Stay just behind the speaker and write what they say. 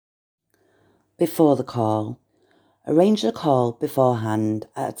Before the call. Arrange the call beforehand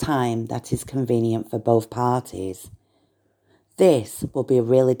at a time that is convenient for both parties. This will be a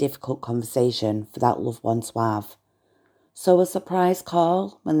really difficult conversation for that loved one to have. So a surprise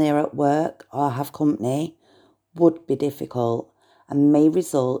call when they're at work or have company would be difficult and may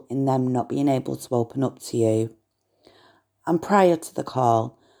result in them not being able to open up to you. And prior to the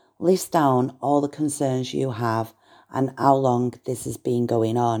call, list down all the concerns you have and how long this has been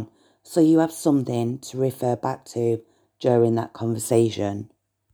going on, so you have something to refer back to during that conversation.